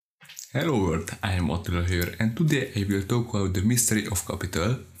Hello world, I am Attila here and today I will talk about the Mystery of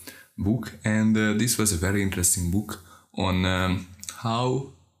Capital book, and this was a very interesting book on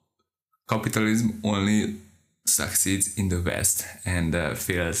how capitalism only succeeds in the West and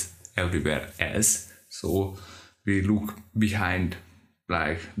fails everywhere else. So we look behind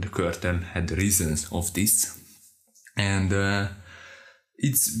the curtain at the reasons of this, and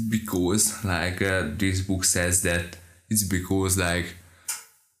it's because this book says that it's because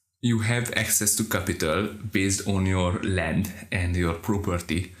you have access to capital based on your land and your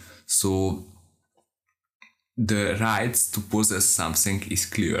property. So the rights to possess something is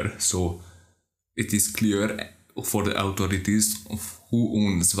clear. So it is clear for the authorities of who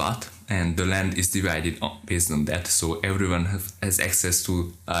owns what, and the land is divided based on that. So everyone has access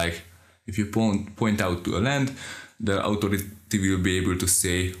to, if you point out to a land, the authority will be able to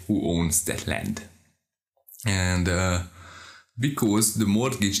say who owns that land. And because the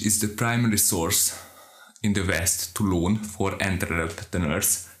mortgage is the primary source in the West to loan for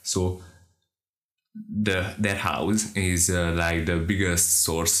entrepreneurs, so their house is the biggest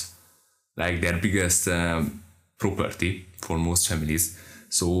source, their biggest property for most families.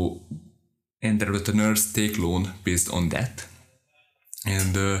 So entrepreneurs take loan based on that,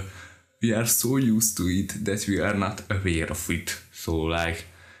 and we are so used to it that we are not aware of it. So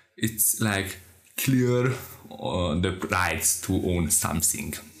it's clear the rights to own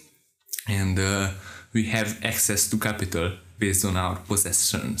something, and we have access to capital based on our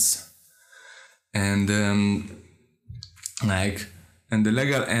possessions, and and the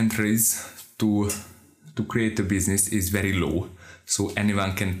legal entries to create a business is very low, so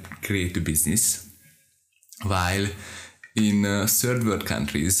anyone can create a business, while in third world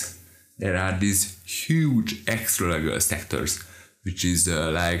countries there are these huge extra legal sectors, which is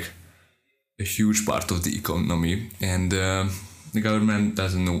a huge part of the economy, and the government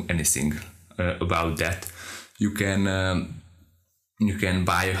doesn't know anything about that. You can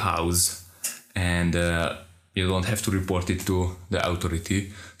buy a house, and you don't have to report it to the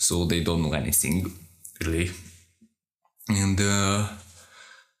authority, so they don't know anything really. And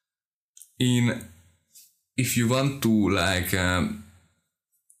if you want to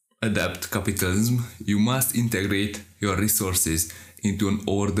adapt capitalism, you must integrate your resources into an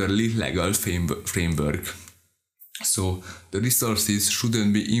orderly legal framework. So the resources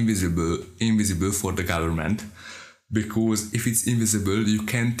shouldn't be invisible for the government, because if it's invisible, you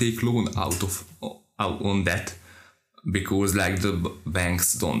can take loan out on that, because the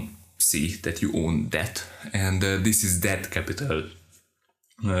banks don't see that you own debt, and this is debt capital.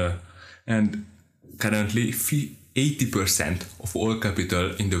 And currently 80% of all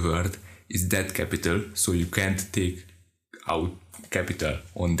capital in the world is debt capital, so you can't take out capital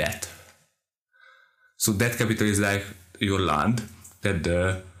on that. So that capital is your land that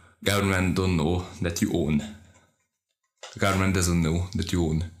the government don't know that you own. The government doesn't know that you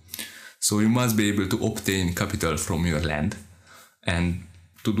own. So you must be able to obtain capital from your land, and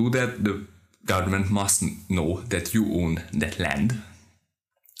to do that the government must know that you own that land.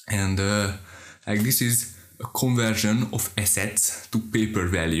 And this is a conversion of assets to paper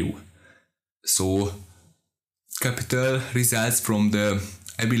value. So capital results from the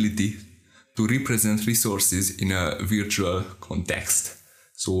ability to represent resources in a virtual context.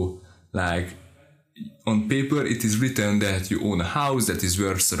 So on paper it is written that you own a house that is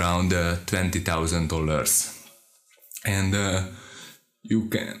worth around $20,000, and you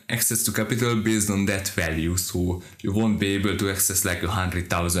can access to capital based on that value. So you won't be able to access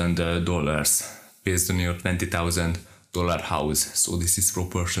 $100,000 based on your $20,000 house. So this is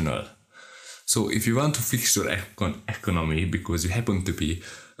proportional. So if you want to fix your economy because you happen to be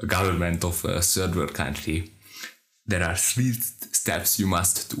a government of a third world country, there are 3 steps you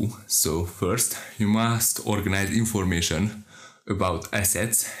must do. So first, you must organize information about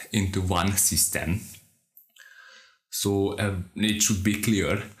assets into one system. So it should be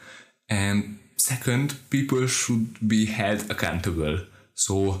clear. And second, people should be held accountable.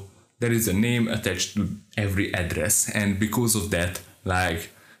 So there is a name attached to every address, and because of that,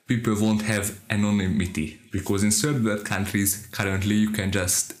 people won't have anonymity, because in third world countries currently you can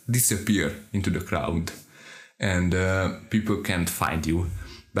just disappear into the crowd and people can't find you.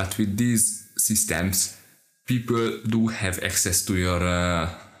 But with these systems, people do have access to your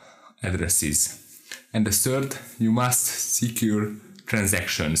addresses. And the third, you must secure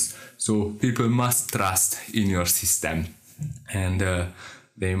transactions. So people must trust in your system, and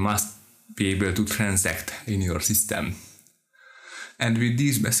they must be able to transact in your system. And with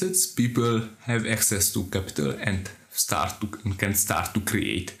these methods, people have access to capital and can start to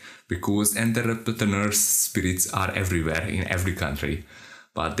create, because entrepreneurs' spirits are everywhere in every country.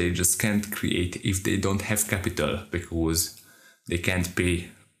 but they just can't create if they don't have capital, because they can't pay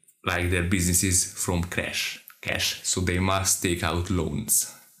like their businesses from cash, so they must take out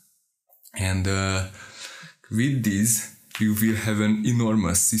loans. And with this, you will have an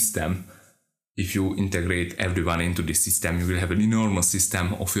enormous system. If you integrate everyone into this system, you will have an enormous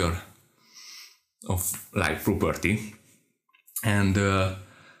system of like property. And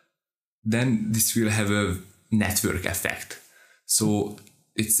then this will have a network effect. So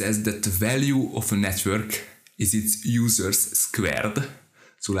it says that the value of a network is its users squared.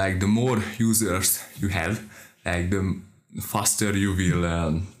 So like the more users you have, like the faster you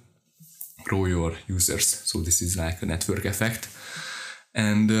will grow your users. So this is like a network effect.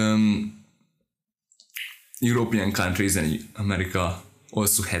 And European countries and America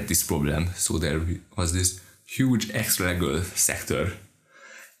also had this problem. So there was this huge extra legal sector.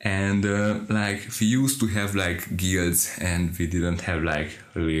 And like we used to have like guilds, and we didn't have like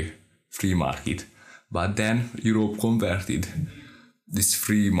really free market. But then Europe converted this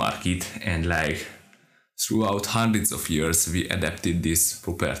free market, and like throughout hundreds of years we adapted this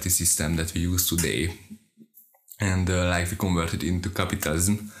property system that we use today, and like we converted into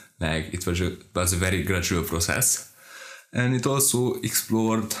capitalism. Like it was a very gradual process, and it also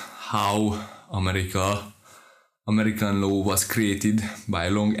explored how American law was created by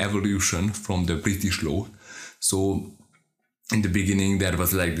a long evolution from the British law. So in the beginning there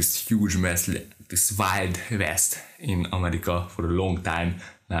was like this huge mess, this wild west in America for a long time.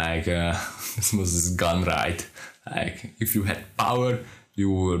 Like this was this gun right. Like if you had power,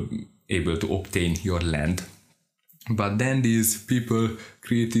 you were able to obtain your land. But then these people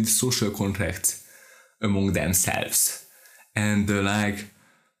created social contracts among themselves, and like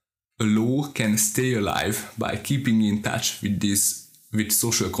a law can stay alive by keeping in touch with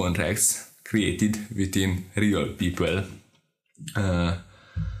social contracts created within real people.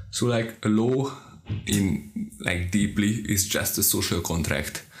 So like a law in like deeply is just a social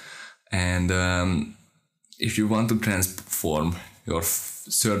contract, and if you want to transform your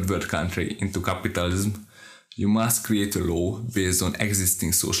third world country into capitalism, you must create a law based on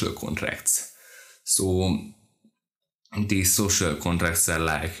existing social contracts. So these social contracts are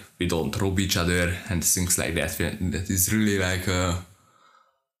like, we don't rob each other and things like that. That is really like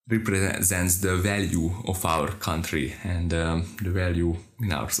represents the value of our country and the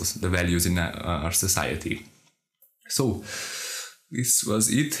values in our society. So this was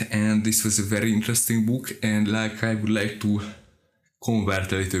it, and this was a very interesting book, and like I would like to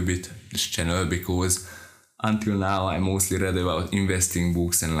convert a little bit this channel, because until now I mostly read about investing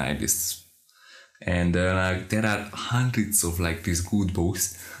books and like this, and like there are hundreds of like these good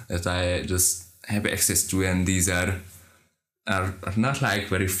books that I just have access to, and these are not like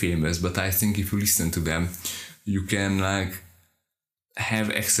very famous, but I think if you listen to them you can like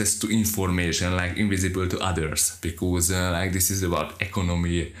have access to information like invisible to others, because like this is about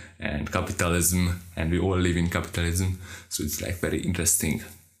economy and capitalism, and we all live in capitalism, so it's like very interesting.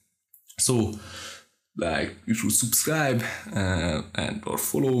 So like you should subscribe and or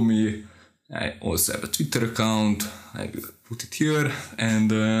follow me. I also have a Twitter account, I will put it here,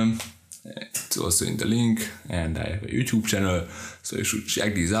 and it's also in the link, and I have a YouTube channel, so you should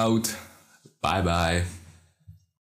check these out. Bye bye.